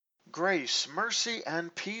Grace, mercy,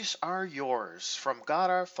 and peace are yours from God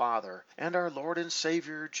our Father and our Lord and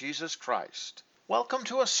Savior Jesus Christ. Welcome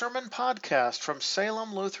to a sermon podcast from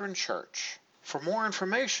Salem Lutheran Church. For more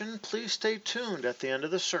information, please stay tuned at the end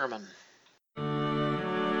of the sermon.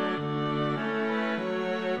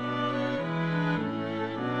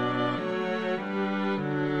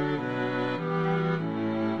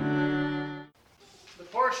 The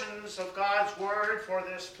portions of God's Word for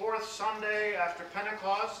this fourth Sunday after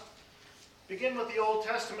Pentecost begin with the Old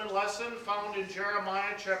Testament lesson found in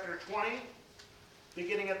Jeremiah chapter 20,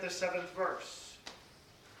 beginning at the 7th verse.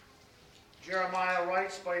 Jeremiah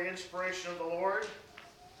writes by inspiration of the Lord,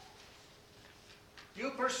 "You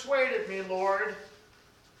persuaded me, Lord,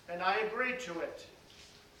 and I agreed to it.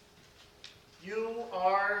 You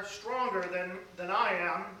are stronger than I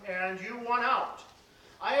am, and you won out.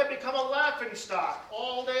 I have become a laughingstock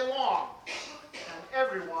all day long, and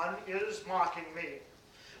everyone is mocking me.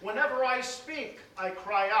 Whenever I speak, I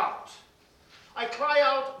cry out. I cry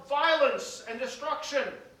out violence and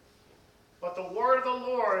destruction. But the word of the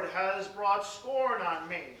Lord has brought scorn on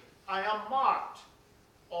me. I am mocked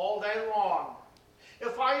all day long.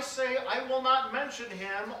 If I say I will not mention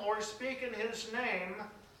him or speak in his name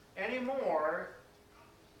anymore,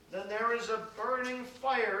 then there is a burning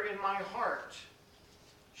fire in my heart,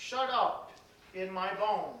 shut up in my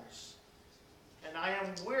bones, and I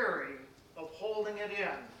am weary of holding it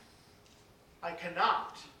in. I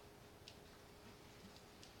cannot.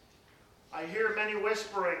 I hear many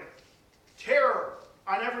whispering, terror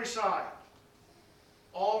on every side.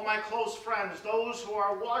 All my close friends, those who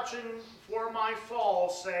are watching for my fall,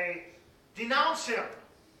 say, denounce him.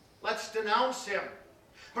 Let's denounce him.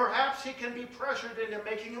 Perhaps he can be pressured into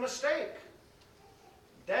making a mistake.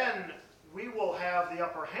 Then we will have the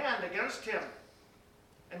upper hand against him,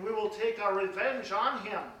 and we will take our revenge on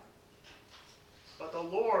him. But the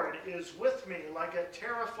Lord is with me like a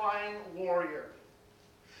terrifying warrior.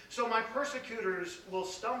 So my persecutors will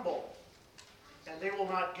stumble, and they will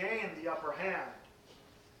not gain the upper hand.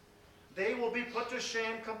 They will be put to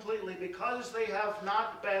shame completely because they have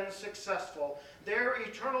not been successful. Their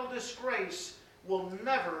eternal disgrace will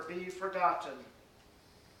never be forgotten.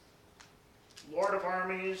 Lord of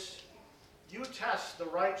armies, you test the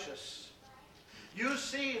righteous. You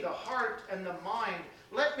see the heart and the mind.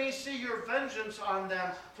 Let me see your vengeance on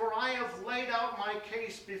them, for I have laid out my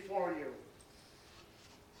case before you.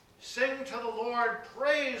 Sing to the Lord,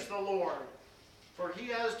 praise the Lord, for he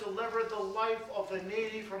has delivered the life of the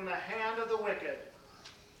needy from the hand of the wicked.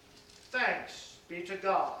 Thanks be to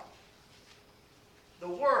God." The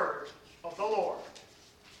word of the Lord.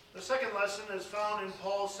 The second lesson is found in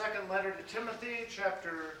Paul's second letter to Timothy,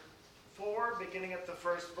 chapter 4, beginning at the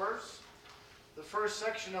first verse. The first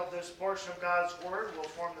section of this portion of God's Word will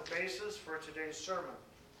form the basis for today's sermon.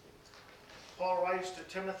 Paul writes to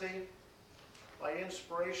Timothy, by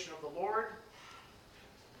inspiration of the Lord,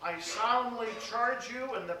 "I solemnly charge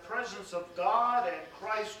you in the presence of God and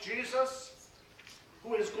Christ Jesus,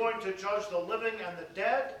 who is going to judge the living and the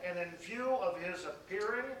dead, and in view of his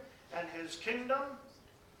appearing and his kingdom,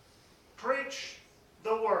 preach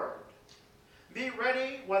the word. Be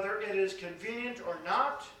ready whether it is convenient or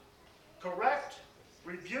not. Correct,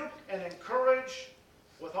 rebuke, and encourage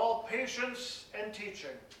with all patience and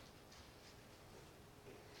teaching.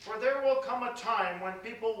 For there will come a time when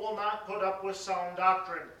people will not put up with sound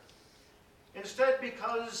doctrine. Instead,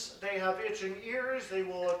 because they have itching ears, they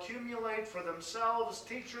will accumulate for themselves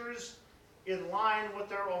teachers in line with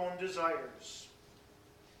their own desires.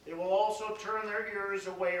 They will also turn their ears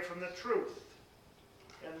away from the truth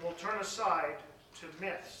and will turn aside to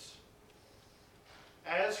myths.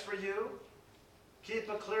 As for you, keep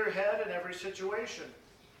a clear head in every situation.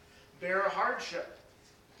 Bear hardship.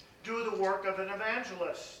 Do the work of an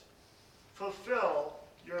evangelist. Fulfill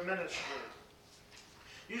your ministry.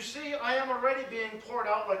 You see, I am already being poured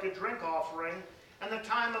out like a drink offering, and the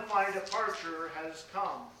time of my departure has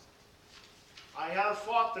come. I have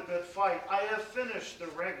fought the good fight. I have finished the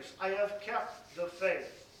race. I have kept the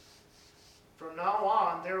faith. From now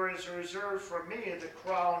on, there is reserved for me the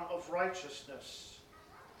crown of righteousness.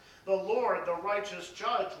 The Lord, the righteous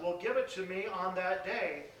judge, will give it to me on that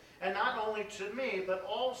day, and not only to me, but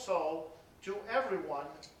also to everyone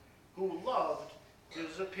who loved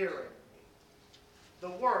his appearing."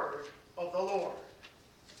 The word of the Lord.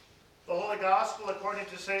 The Holy Gospel according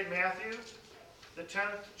to St. Matthew, the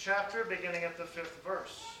 10th chapter, beginning at the 5th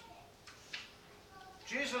verse.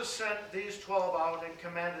 Jesus sent these 12 out and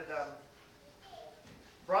commanded them,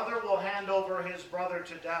 "Brother will hand over his brother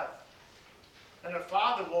to death, and a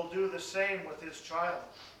father will do the same with his child.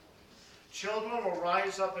 Children will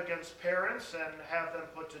rise up against parents and have them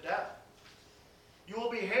put to death. You will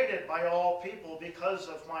be hated by all people because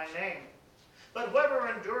of my name, but whoever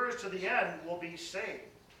endures to the end will be saved.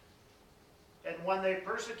 And when they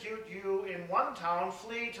persecute you in one town,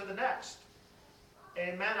 flee to the next.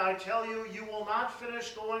 Amen, I tell you, you will not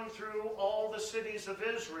finish going through all the cities of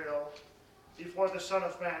Israel before the Son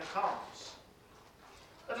of Man comes.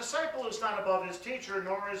 A disciple is not above his teacher,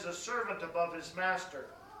 nor is a servant above his master.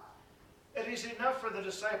 It is enough for the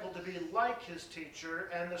disciple to be like his teacher,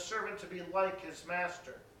 and the servant to be like his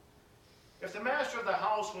master. If the master of the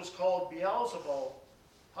house was called Beelzebul,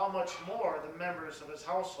 how much more the members of his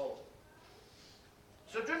household?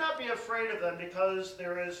 So do not be afraid of them, because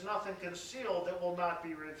there is nothing concealed that will not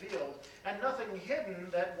be revealed, and nothing hidden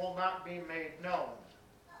that will not be made known.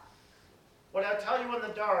 What I tell you in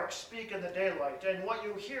the dark, speak in the daylight, and what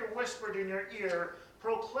you hear whispered in your ear,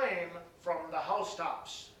 proclaim from the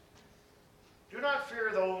housetops. Do not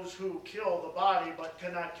fear those who kill the body, but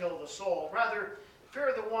cannot kill the soul. Rather,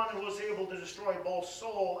 fear the one who is able to destroy both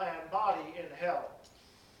soul and body in hell.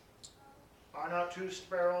 Are not 2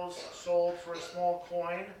 sparrows sold for a small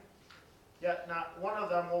coin? Yet not one of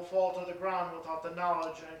them will fall to the ground without the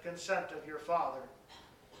knowledge and consent of your Father.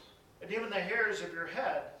 And even the hairs of your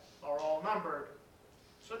head are all numbered.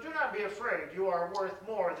 So do not be afraid, you are worth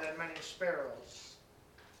more than many sparrows.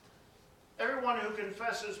 Everyone who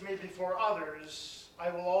confesses me before others, I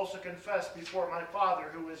will also confess before my Father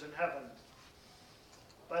who is in heaven.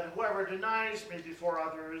 But whoever denies me before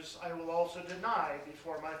others, I will also deny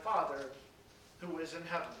before my Father who is in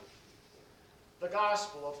heaven. The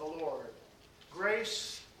Gospel of the Lord.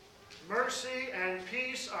 Grace, mercy, and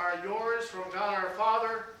peace are yours from God our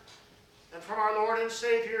Father and from our Lord and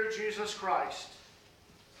Savior Jesus Christ.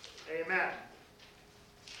 Amen.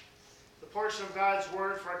 The portion of God's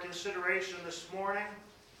Word for our consideration this morning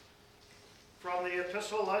from the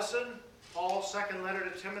epistle lesson, Paul's second letter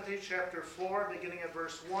to Timothy, chapter 4, beginning at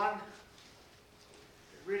verse 1.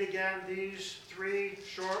 Read again these 3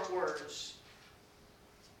 short words.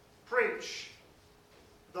 Preach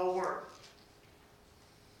the Word.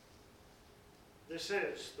 This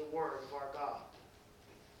is the Word of our God.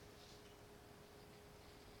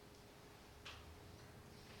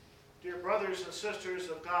 Dear brothers and sisters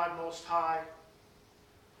of God Most High,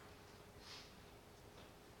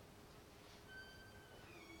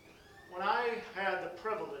 when I had the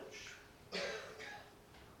privilege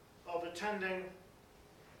of attending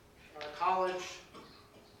our college,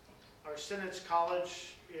 our Synods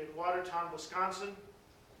College in Watertown, Wisconsin,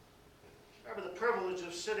 I remember the privilege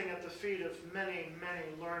of sitting at the feet of many,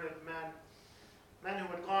 many learned men who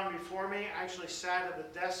had gone before me. I actually sat at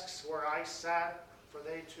the desks where I sat, for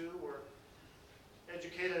they too were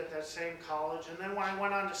educated at that same college. And then when I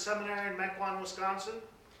went on to seminary in Mequon, Wisconsin,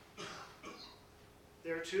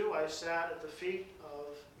 there too I sat at the feet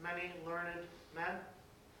of many learned men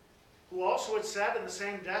who also had sat in the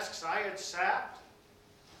same desks I had sat,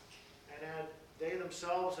 and had they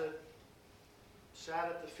themselves had sat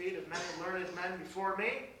at the feet of many learned men before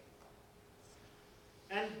me.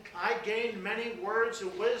 And I gained many words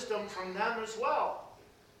of wisdom from them as well.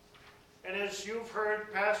 And as you've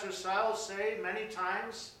heard Pastor Siles say many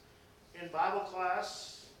times in Bible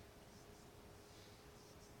class,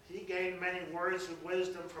 he gained many words of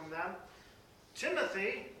wisdom from them.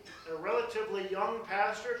 Timothy, a relatively young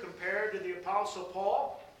pastor compared to the Apostle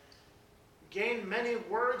Paul, gained many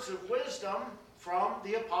words of wisdom from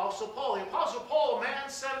the Apostle Paul. The Apostle Paul, a man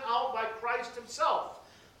sent out by Christ himself.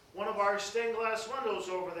 One of our stained glass windows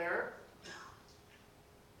over there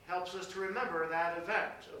helps us to remember that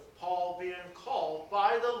event of Paul being called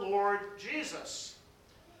by the Lord Jesus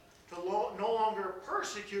to no longer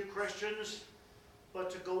persecute Christians, but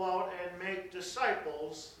to go out and make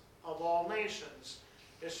disciples of all nations,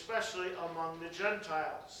 especially among the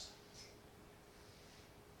Gentiles.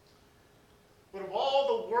 But of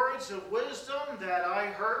all the words of wisdom that I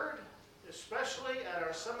heard, especially at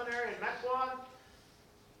our seminary in Mequon,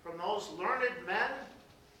 from those learned men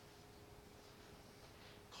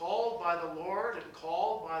called by the Lord and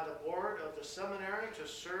called by the board of the seminary to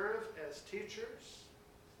serve as teachers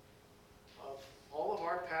of all of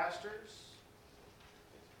our pastors,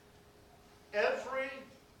 every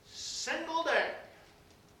single day,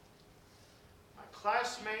 my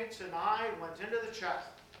classmates and I went into the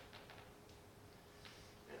chapel.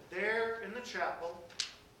 And there in the chapel,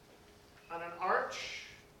 on an arch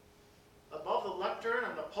above the lectern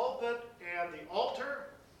and the pulpit and the altar,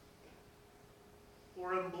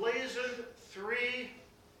 were emblazoned 3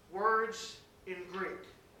 words in Greek.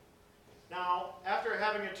 Now, after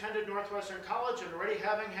having attended Northwestern College and already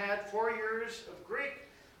having had 4 years of Greek,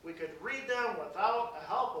 We could read them without the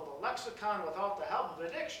help of a lexicon, without the help of a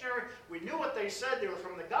dictionary. We knew what they said. They were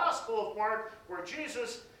from the Gospel of Mark, where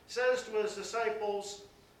Jesus says to his disciples,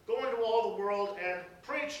 go into all the world and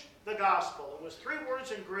preach the gospel. It was 3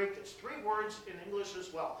 words in Greek. It's 3 words in English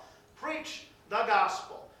as well. Preach the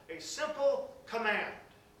gospel. A simple command.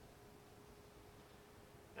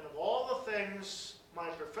 And of all the things my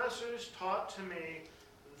professors taught to me,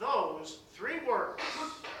 those 3 words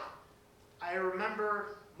I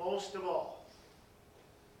remember most of all.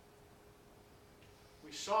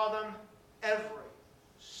 We saw them every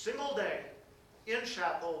single day in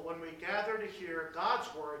chapel when we gather to hear God's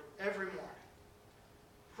word every morning.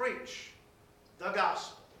 Preach the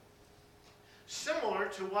gospel. Similar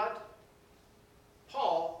to what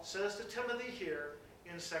Paul says to Timothy here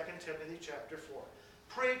in 2 Timothy chapter 4.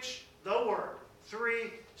 Preach the word. 3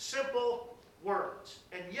 simple words.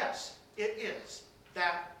 And yes, it is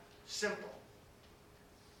that simple.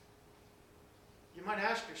 You might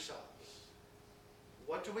ask yourselves,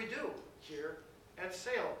 what do we do here at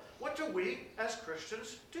Salem? What do we as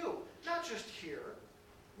Christians do? Not just here,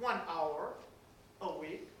 1 hour a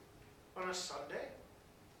week on a Sunday.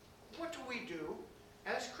 What do we do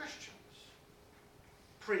as Christians?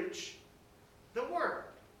 Preach the word.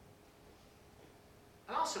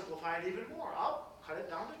 And I'll simplify it even more. I'll cut it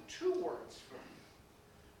down to 2 words for you.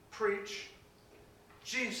 Preach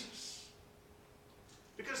Jesus.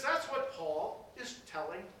 Because that's what Paul is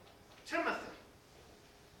telling Timothy.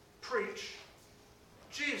 Preach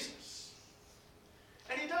Jesus.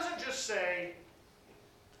 And he doesn't just say,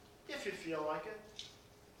 if you feel like it,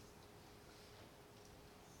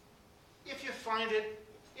 if you find it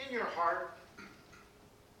in your heart,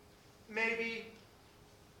 maybe,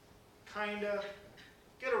 kind of,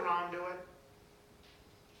 get around to it.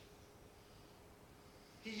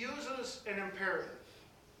 He uses an imperative.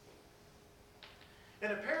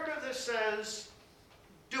 An imperative that says,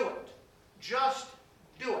 do it. Just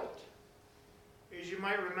do it. As you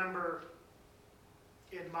might remember,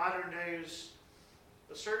 in modern days,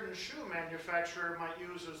 a certain shoe manufacturer might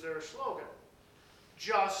use as their slogan,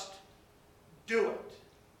 just do it.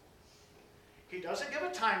 He doesn't give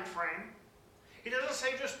a time frame. He doesn't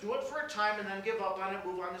say just do it for a time and then give up on it,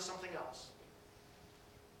 move on to something else.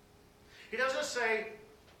 He doesn't say,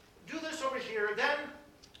 do this over here, then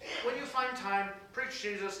when you find time, preach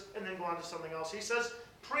Jesus, and then go on to something else. He says,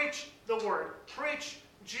 preach the word. Preach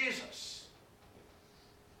Jesus.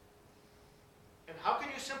 And how can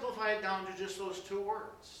you simplify it down to just those 2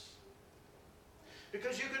 words?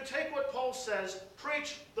 Because you can take what Paul says,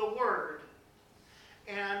 preach the word,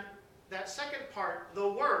 and that second part, the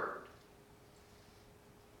word,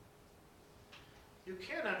 you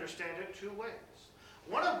can understand it 2 ways.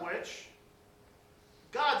 One of which,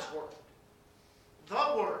 God's word.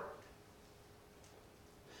 The word.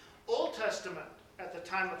 Old Testament at the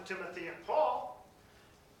time of Timothy and Paul,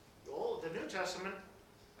 the New Testament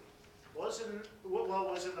was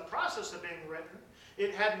in the process of being written.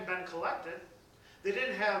 It hadn't been collected. They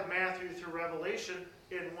didn't have Matthew through Revelation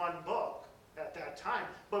in one book at that time.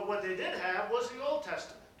 But what they did have was the Old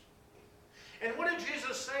Testament. And what did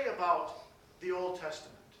Jesus say about the Old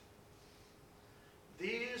Testament?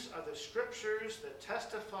 These are the scriptures that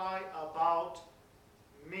testify about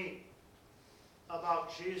me,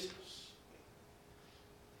 about Jesus.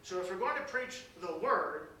 So if you're going to preach the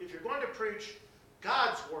word, if you're going to preach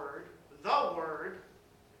God's word, the word,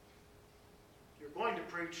 you're going to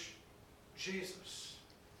preach Jesus.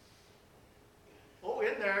 Oh,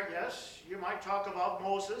 in there, yes, you might talk about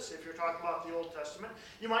Moses, if you're talking about the Old Testament.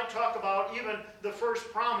 You might talk about even the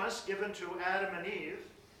first promise given to Adam and Eve.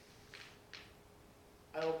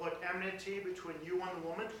 I will put enmity between you and the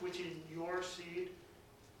woman, between your seed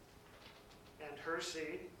and her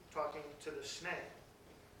seed, talking to the snake.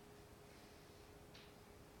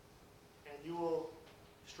 And you will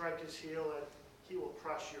strike his heel and he will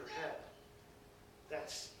crush your head.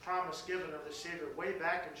 That's promise given of the Savior way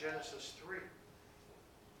back in Genesis 3.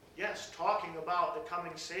 Yes, talking about the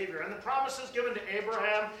coming Savior. And the promises given to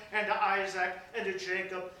Abraham and to Isaac and to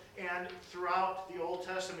Jacob and throughout the Old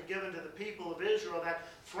Testament given to the people of Israel, that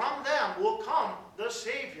from them will come the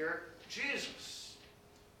Savior, Jesus.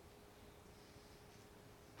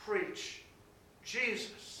 Preach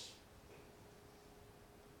Jesus.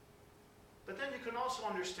 But then you can also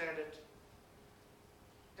understand it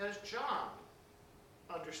as John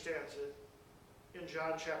understands it in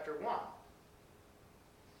John chapter 1.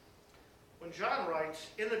 When John writes,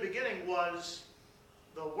 in the beginning was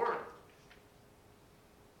the Word.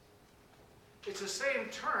 It's the same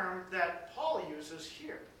term that Paul uses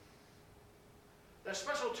here. That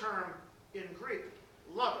special term in Greek,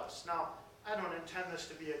 logos. Now, I don't intend this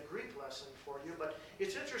to be a Greek lesson for you, but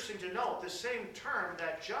it's interesting to note the same term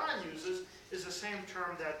that John uses is the same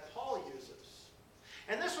term that Paul uses.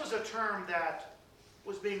 And this was a term that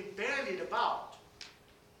was being bandied about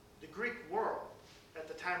the Greek world at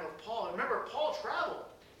the time of Paul. And remember, Paul traveled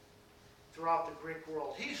throughout the Greek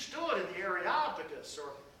world. He stood in the Areopagus, or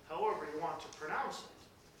however you want to pronounce it.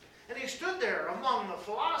 And he stood there among the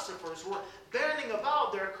philosophers who were bandying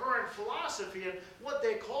about their current philosophy, and what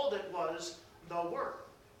they called it was the Word.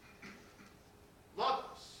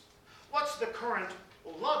 Logos. What's the current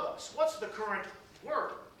logos? What's the current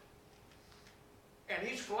Word? And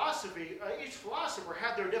each philosopher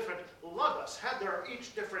had their different logos, had their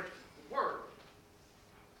each different word.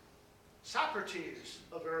 Socrates,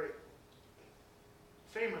 a very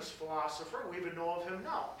famous philosopher, we even know of him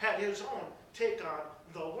now, had his own take on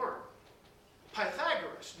the word.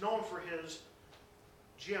 Pythagoras, known for his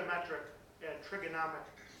geometric and trigonomic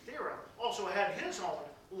theorem, also had his own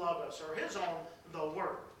logos, or his own the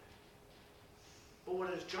word. But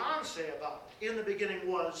what does John say about it? In the beginning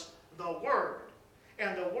was the Word,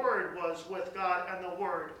 and the Word was with God, and the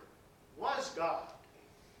Word was God.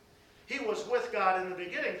 He was with God in the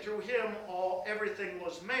beginning. Through him everything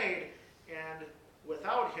was made, and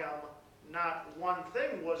without him not one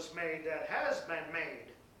thing was made that has been made.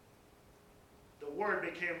 The Word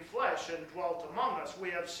became flesh and dwelt among us. We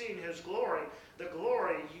have seen his glory, the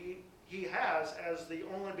glory he has as the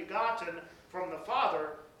only begotten from the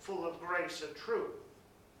Father, full of grace and truth.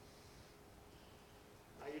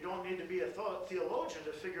 Now, you don't need to be a theologian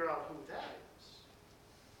to figure out who that is.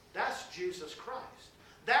 That's Jesus Christ.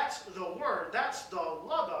 That's the Word. That's the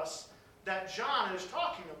Logos that John is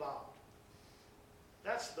talking about.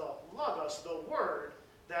 That's the Logos, the Word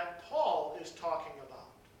that Paul is talking about.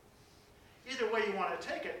 Either way you want to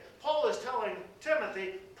take it, Paul is telling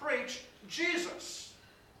Timothy, preach Jesus.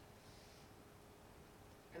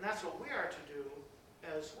 And that's what we are to do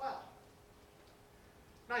as well.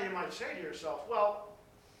 Now you might say to yourself, well,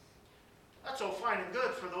 that's all fine and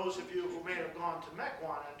good for those of you who may have gone to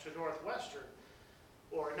Mequon and to Northwestern,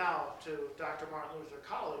 or now to Dr. Martin Luther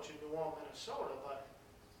College in New Ulm, Minnesota, but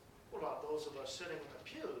what about those of us sitting in the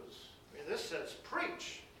pews? I mean, this says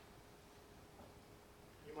preach.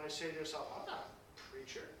 You might say to yourself, I'm not a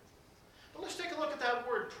preacher. But let's take a look at that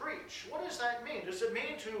word preach. What does that mean? Does it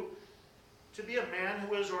mean to be a man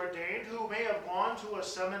who is ordained, who may have gone to a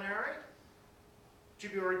seminary, to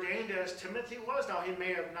be ordained as Timothy was? Now, he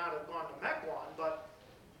may have not have gone to Mequon, but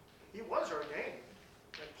he was ordained.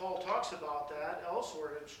 And Paul talks about that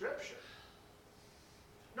elsewhere in Scripture.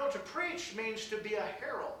 No, to preach means to be a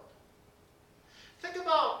herald. Think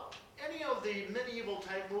about any of the medieval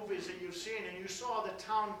type movies that you've seen, and you saw the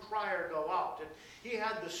town crier go out, and he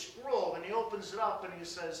had the scroll, and he opens it up, and he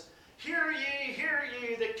says, hear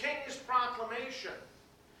ye, the king's proclamation.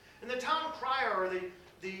 And the town crier, or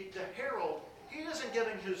the herald, he isn't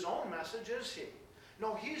giving his own message, is he?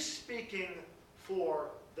 No, he's speaking for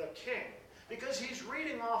the king. Because he's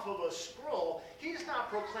reading off of a scroll, he's not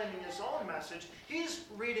proclaiming his own message. He's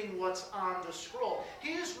reading what's on the scroll.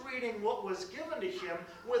 He's reading what was given to him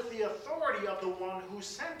with the authority of the one who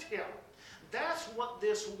sent him. That's what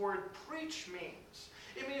this word preach means.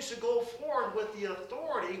 It means to go forward with the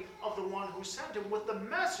authority of the one who sent him, with the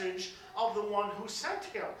message of the one who sent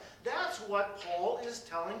him. That's what Paul is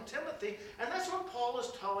telling Timothy, and that's what Paul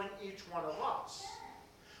is telling each one of us.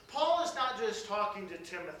 Paul is not just talking to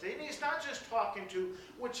Timothy, and he's not just talking to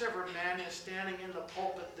whichever man is standing in the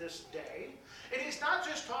pulpit this day, and he's not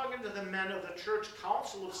just talking to the men of the Church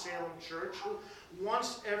Council of Salem Church, who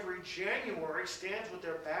once every January stands with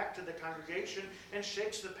their back to the congregation and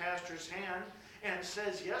shakes the pastor's hand and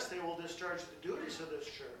says, yes, they will discharge the duties of this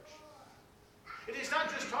church. And he's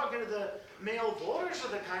not just talking to the male voters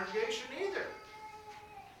of the congregation either.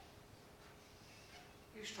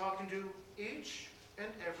 He's talking to each and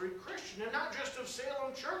every Christian, and not just of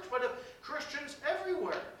Salem Church, but of Christians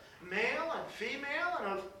everywhere, male and female, and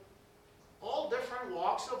of all different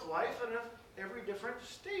walks of life, and of every different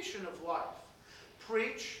station of life.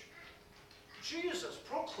 Preach Jesus.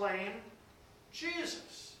 Proclaim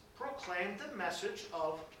Jesus. Proclaim the message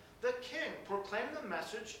of the King. Proclaim the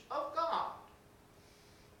message of God.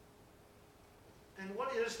 And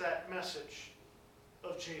what is that message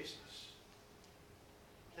of Jesus?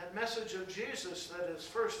 That message of Jesus that is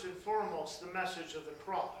first and foremost the message of the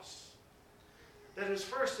cross. That is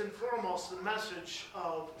first and foremost the message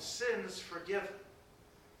of sins forgiven.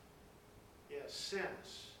 Yes,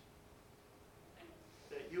 sins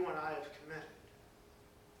that you and I have committed.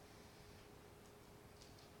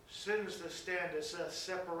 Sins that stand as a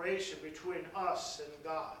separation between us and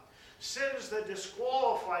God. Sins that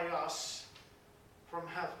disqualify us from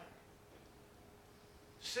heaven.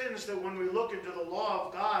 Sins that when we look into the law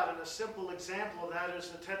of God, and a simple example of that is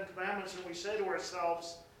the Ten Commandments, and we say to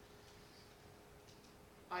ourselves,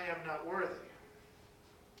 I am not worthy.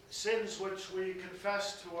 Sins which we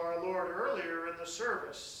confessed to our Lord earlier in the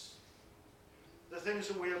service. The things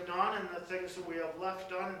that we have done and the things that we have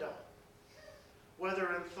left undone,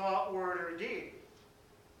 whether in thought, word, or deed.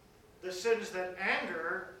 The sins that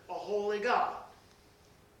anger a holy God.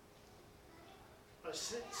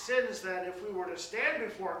 Sins that if we were to stand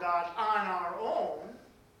before God on our own,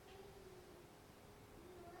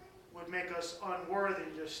 would make us unworthy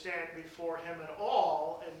to stand before Him at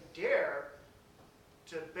all and dare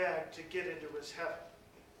to beg to get into His heaven.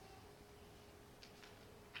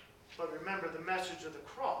 But remember the message of the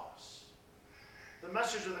cross. The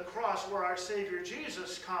message of the cross where our Savior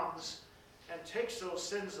Jesus comes and takes those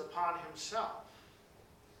sins upon Himself.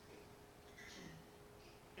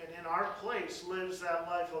 And in our place lives that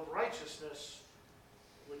life of righteousness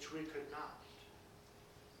which we could not.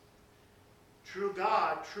 True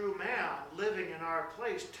God, true man, living in our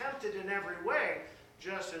place, tempted in every way,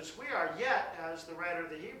 just as we are, yet, as the writer of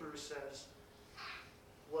the Hebrews says,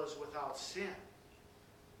 was without sin.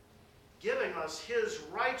 Giving us His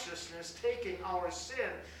righteousness, taking our sin,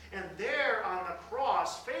 and there on the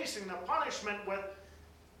cross, facing the punishment with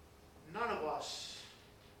none of us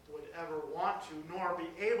would ever want to, nor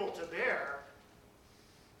be able to bear,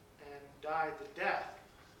 and died the death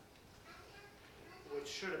which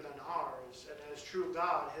should have been ours. And as true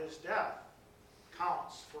God, His death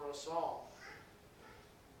counts for us all.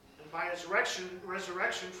 And by His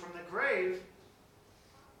resurrection from the grave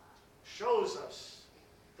shows us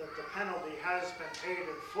that the penalty has been paid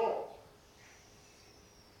in full.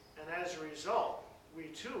 And as a result, we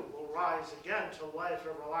too will rise again to life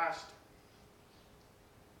everlasting.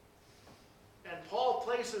 And Paul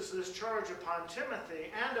places this charge upon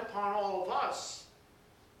Timothy and upon all of us,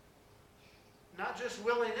 not just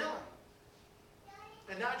willy-nilly,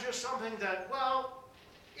 and not just something that, well,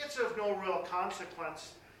 it's of no real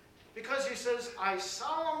consequence. Because he says, I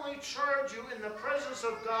solemnly charge you in the presence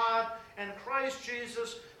of God and Christ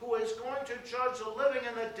Jesus, who is going to judge the living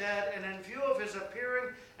and the dead, and in view of His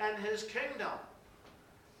appearing and His kingdom.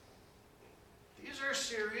 These are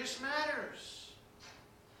serious matters.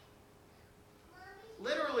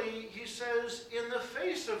 Literally, he says, in the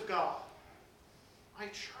face of God, I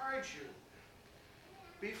charge you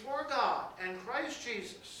before God and Christ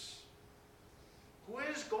Jesus, who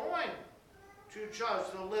is going to judge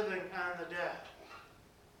the living and the dead.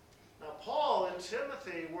 Now, Paul and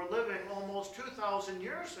Timothy were living almost 2,000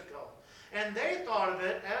 years ago, and they thought of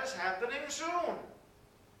it as happening soon.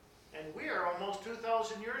 And we are almost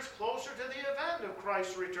 2,000 years closer to the event of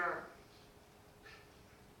Christ's return.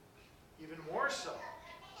 Even more so,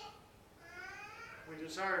 we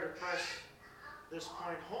desire to press this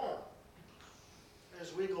point home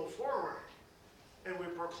as we go forward and we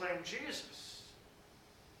proclaim Jesus.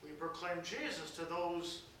 We proclaim Jesus to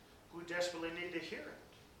those who desperately need to hear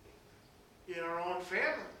it. In our own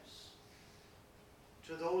families,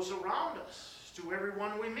 to those around us, to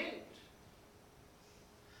everyone we meet.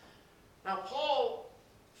 Now, Paul,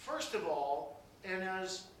 first of all, and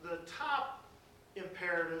as the top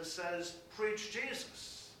imperative says, preach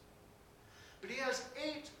Jesus. But he has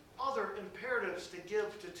 8 other imperatives to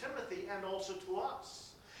give to Timothy and also to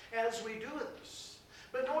us as we do this.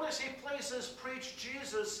 But notice he places preach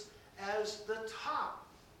Jesus as the top.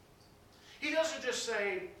 He doesn't just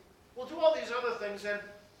say, well, do all these other things, and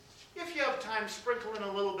if you have time, sprinkle in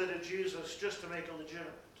a little bit of Jesus just to make it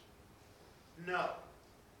legitimate. No.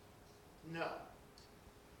 No.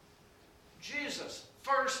 Jesus,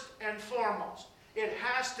 first and foremost. It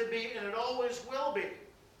has to be, and it always will be.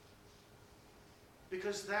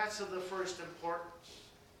 Because that's of the first importance.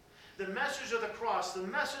 The message of the cross, the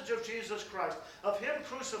message of Jesus Christ, of Him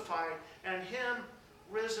crucified and Him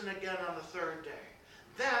risen again on the 3rd day.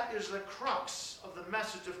 That is the crux of the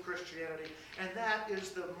message of Christianity, and that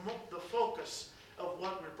is the focus of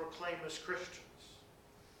what we proclaim as Christians.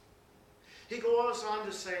 He goes on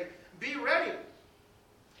to say, be ready,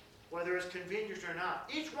 whether it's convenient or not.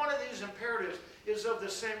 Each one of these imperatives is of the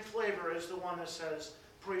same flavor as the one that says,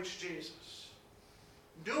 preach Jesus.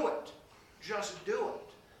 Do it. Just do it.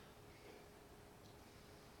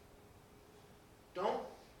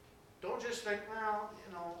 Don't just think, well,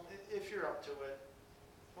 if you're up to it.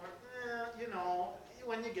 Or,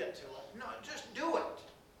 when you get to it. No, just do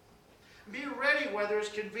it. Be ready whether it's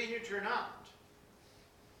convenient or not.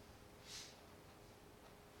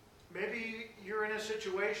 Maybe you're in a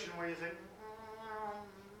situation where you think,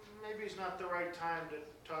 maybe it's not the right time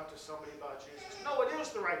to talk to somebody about Jesus. No, it is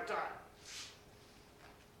the right time.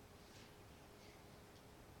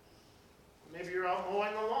 Maybe you're out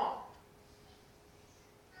mowing the lawn.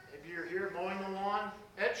 Maybe you're here mowing the lawn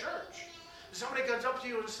at church. Somebody comes up to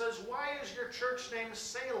you and says, "Why is your church named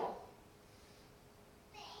Salem?"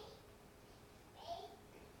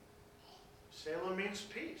 Salem means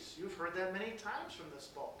peace. You've heard that many times from this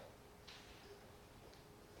pulpit.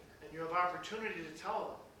 And you have opportunity to tell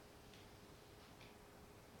them.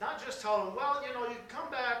 Not just tell them, "Well, you can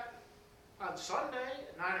come back on Sunday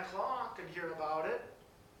at 9 o'clock and hear about it."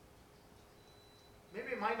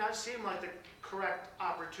 Maybe it might not seem like the correct,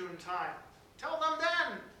 opportune time. Tell them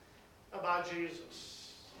then about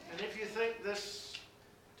Jesus. And if you think this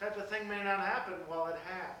type of thing may not happen, well, it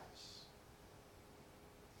has.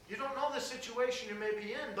 You don't know the situation you may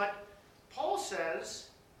be in, but Paul says,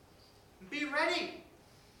 be ready.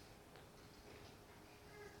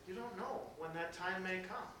 You don't know when that time may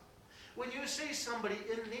come. When you see somebody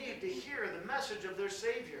in need to hear the message of their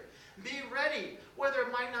Savior, be ready, whether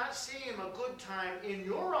it might not seem a good time in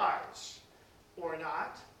your eyes or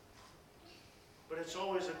not, but it's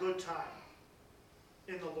always a good time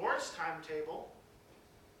in the Lord's timetable,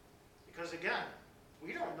 because again,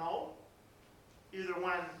 we don't know either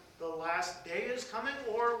when the last day is coming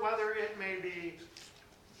or whether it may be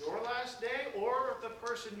your last day or the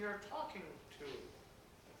person you're talking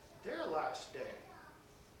to, their last day.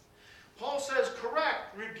 Paul says,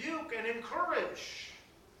 correct, rebuke, and encourage.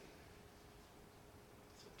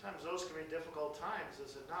 Sometimes those can be difficult times,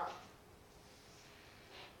 is it not?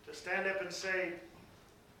 To stand up and say,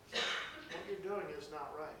 what you're doing is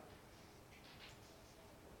not right.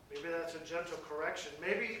 Maybe that's a gentle correction.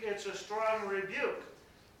 Maybe it's a strong rebuke.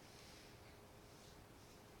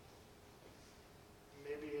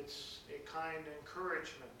 Maybe it's a kind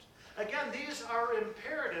encouragement. Again, these are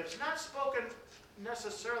imperatives, not spoken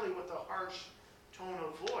necessarily with a harsh tone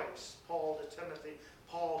of voice, Paul to Timothy,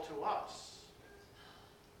 Paul to us.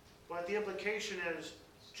 But the implication is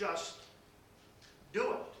just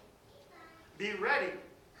do it. Be ready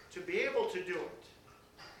to be able to do it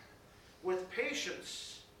with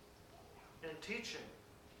patience and teaching.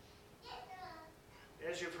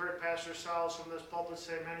 As you've heard Pastor Salles from this pulpit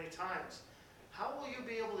say many times, how will you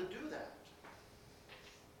be able to do that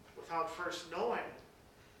without first knowing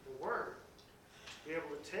the Word? Be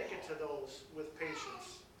able to take it to those with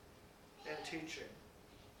patience and teaching.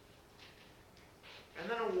 And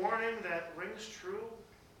then a warning that rings true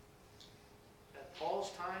at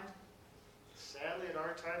Paul's time, sadly at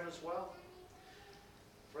our time as well.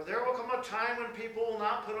 For there will come a time when people will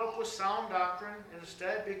not put up with sound doctrine.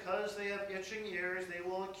 Instead, because they have itching ears, they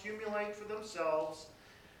will accumulate for themselves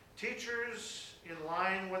teachers in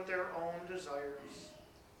line with their own desires.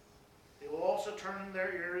 They will also turn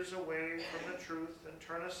their ears away from the truth and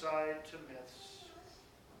turn aside to myths.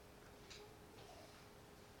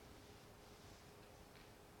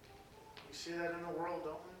 We see that in the world,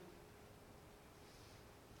 don't we?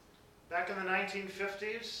 Back in the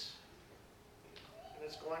 1950s, and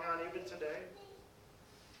it's going on even today,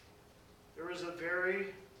 there was a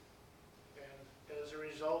very, and as a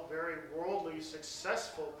result, very worldly,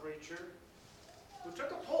 successful preacher who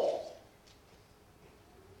took a poll.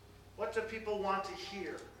 What do people want to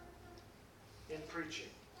hear in preaching?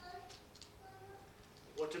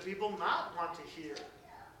 What do people not want to hear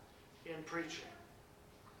in preaching?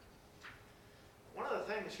 One of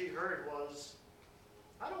the things he heard was,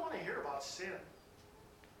 I don't want to hear about sin.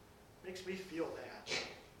 It makes me feel bad.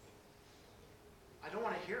 I don't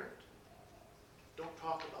want to hear it. Don't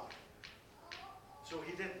talk about it. So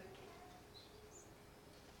he didn't.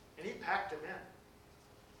 And he packed him in.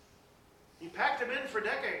 He packed him in for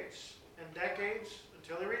decades and decades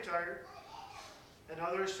until he retired. And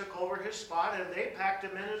others took over his spot and they packed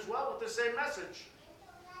him in as well with the same message.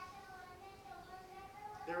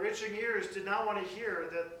 Their itching ears did not want to hear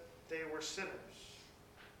that they were sinners.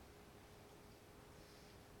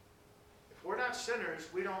 If we're not sinners,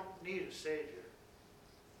 we don't need a Savior.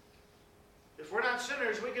 If we're not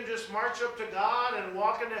sinners, we can just march up to God and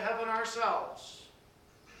walk into heaven ourselves.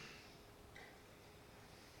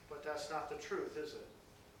 But that's not the truth, is it?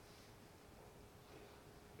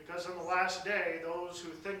 Because on the last day, those who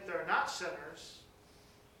think they're not sinners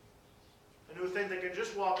and who think they can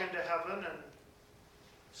just walk into heaven and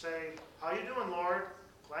say, how you doing, Lord?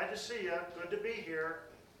 Glad to see you. Good to be here.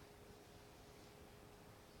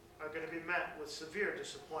 Are going to be met with severe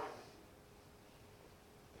disappointment.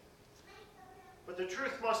 But the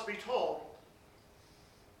truth must be told.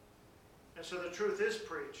 And so the truth is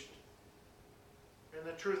preached. And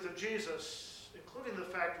the truth of Jesus, including the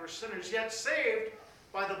fact we're sinners yet saved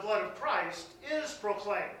by the blood of Christ, is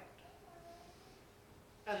proclaimed.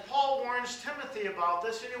 And Paul warns Timothy about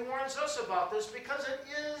this, and he warns us about this because it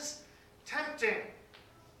is tempting.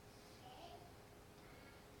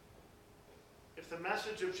 If the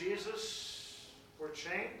message of Jesus were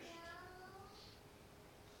changed,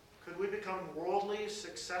 could we become worldly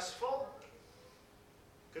successful?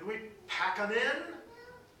 Could we pack them in?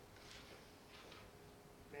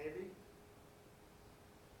 Maybe.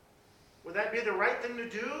 Would that be the right thing to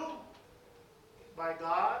do by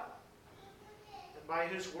God and by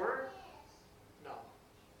His Word? No.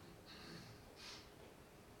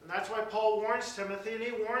 And that's why Paul warns Timothy, and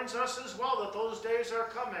he warns us as well, that those days are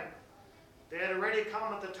coming. They had already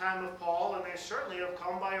come at the time of Paul, and they certainly have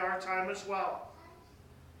come by our time as well.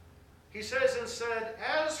 He says instead,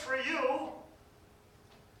 as for you,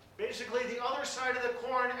 basically the other side of the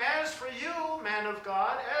coin, as for you, man of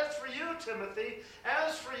God, as for you, Timothy,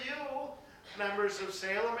 as for you, members of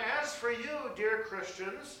Salem, as for you, dear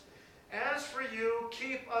Christians, as for you,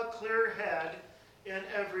 keep a clear head in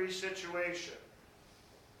every situation.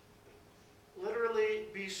 Literally,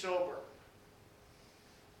 be sober.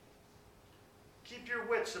 Keep your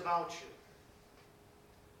wits about you.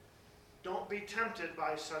 Don't be tempted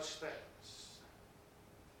by such things.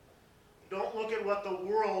 Don't look at what the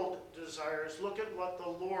world desires. Look at what the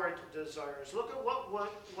Lord desires. Look at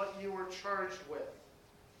what you were charged with.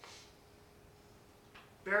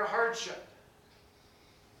 Bear hardship.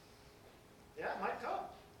 Yeah, it might come.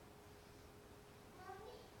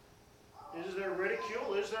 Is there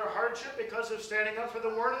ridicule? Is there hardship because of standing up for the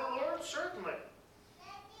word of the Lord? Certainly.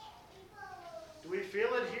 Do we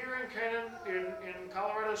feel it here in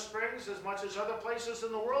Colorado Springs as much as other places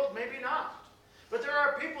in the world? Maybe not. But there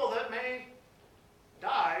are people that may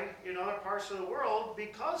die in other parts of the world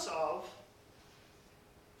because of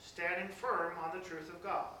standing firm on the truth of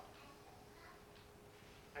God.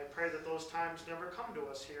 I pray that those times never come to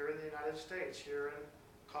us here in the United States, here in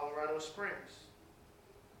Colorado Springs.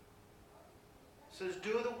 It says,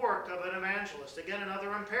 do the work of an evangelist. Again,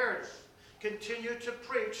 another imperative. Continue to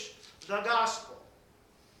preach the gospel,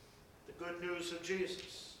 the good news of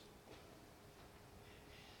Jesus.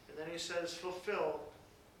 And then he says, fulfill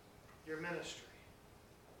your ministry.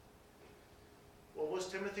 What was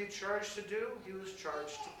Timothy charged to do? He was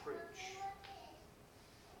charged to preach.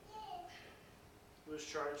 He was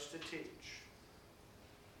charged to teach.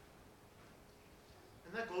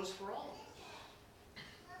 And that goes for all of us.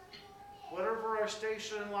 Whatever our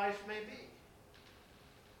station in life may be.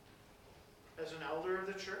 As an elder of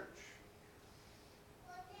the church,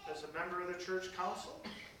 as a member of the church council,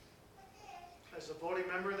 as a voting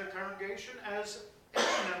member of the congregation, as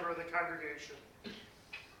any member of the congregation,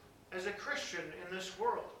 as a Christian in this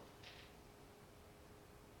world,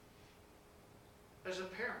 as a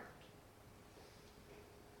parent.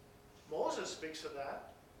 Moses speaks of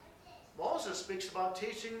that. Moses speaks about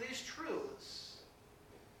teaching these truths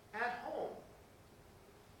at home.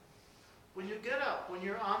 When you get up, when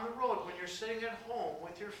you're on the road, when you're sitting at home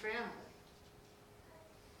with your family.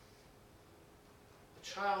 A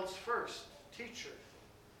child's first teacher,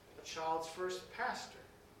 a child's first pastor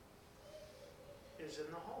is in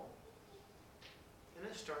the home. And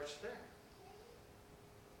it starts there.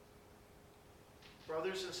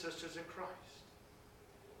 Brothers and sisters in Christ,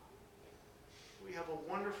 we have a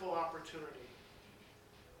wonderful opportunity,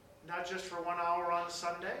 not just for 1 hour on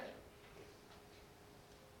Sunday,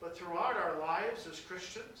 but throughout our lives as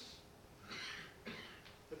Christians,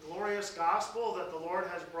 the glorious gospel that the Lord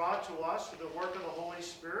has brought to us through the work of the Holy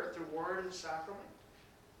Spirit, through word and sacrament,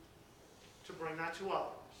 to bring that to others.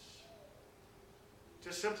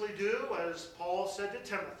 To simply do as Paul said to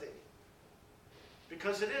Timothy,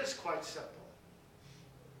 because it is quite simple.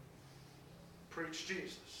 Preach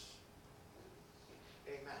Jesus.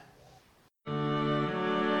 Amen.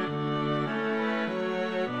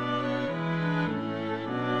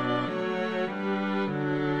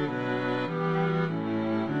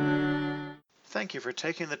 Thank you for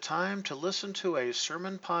taking the time to listen to a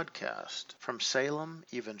sermon podcast from Salem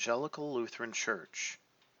Evangelical Lutheran Church.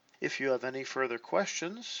 If you have any further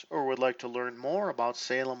questions or would like to learn more about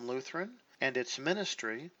Salem Lutheran and its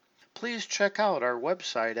ministry, please check out our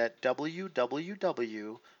website at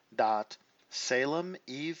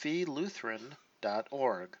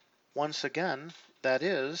www.salemevlutheran.org. Once again, that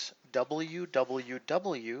is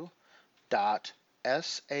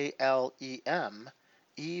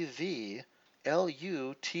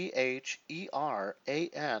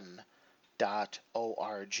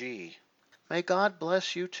May God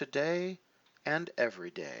bless you today and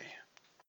every day.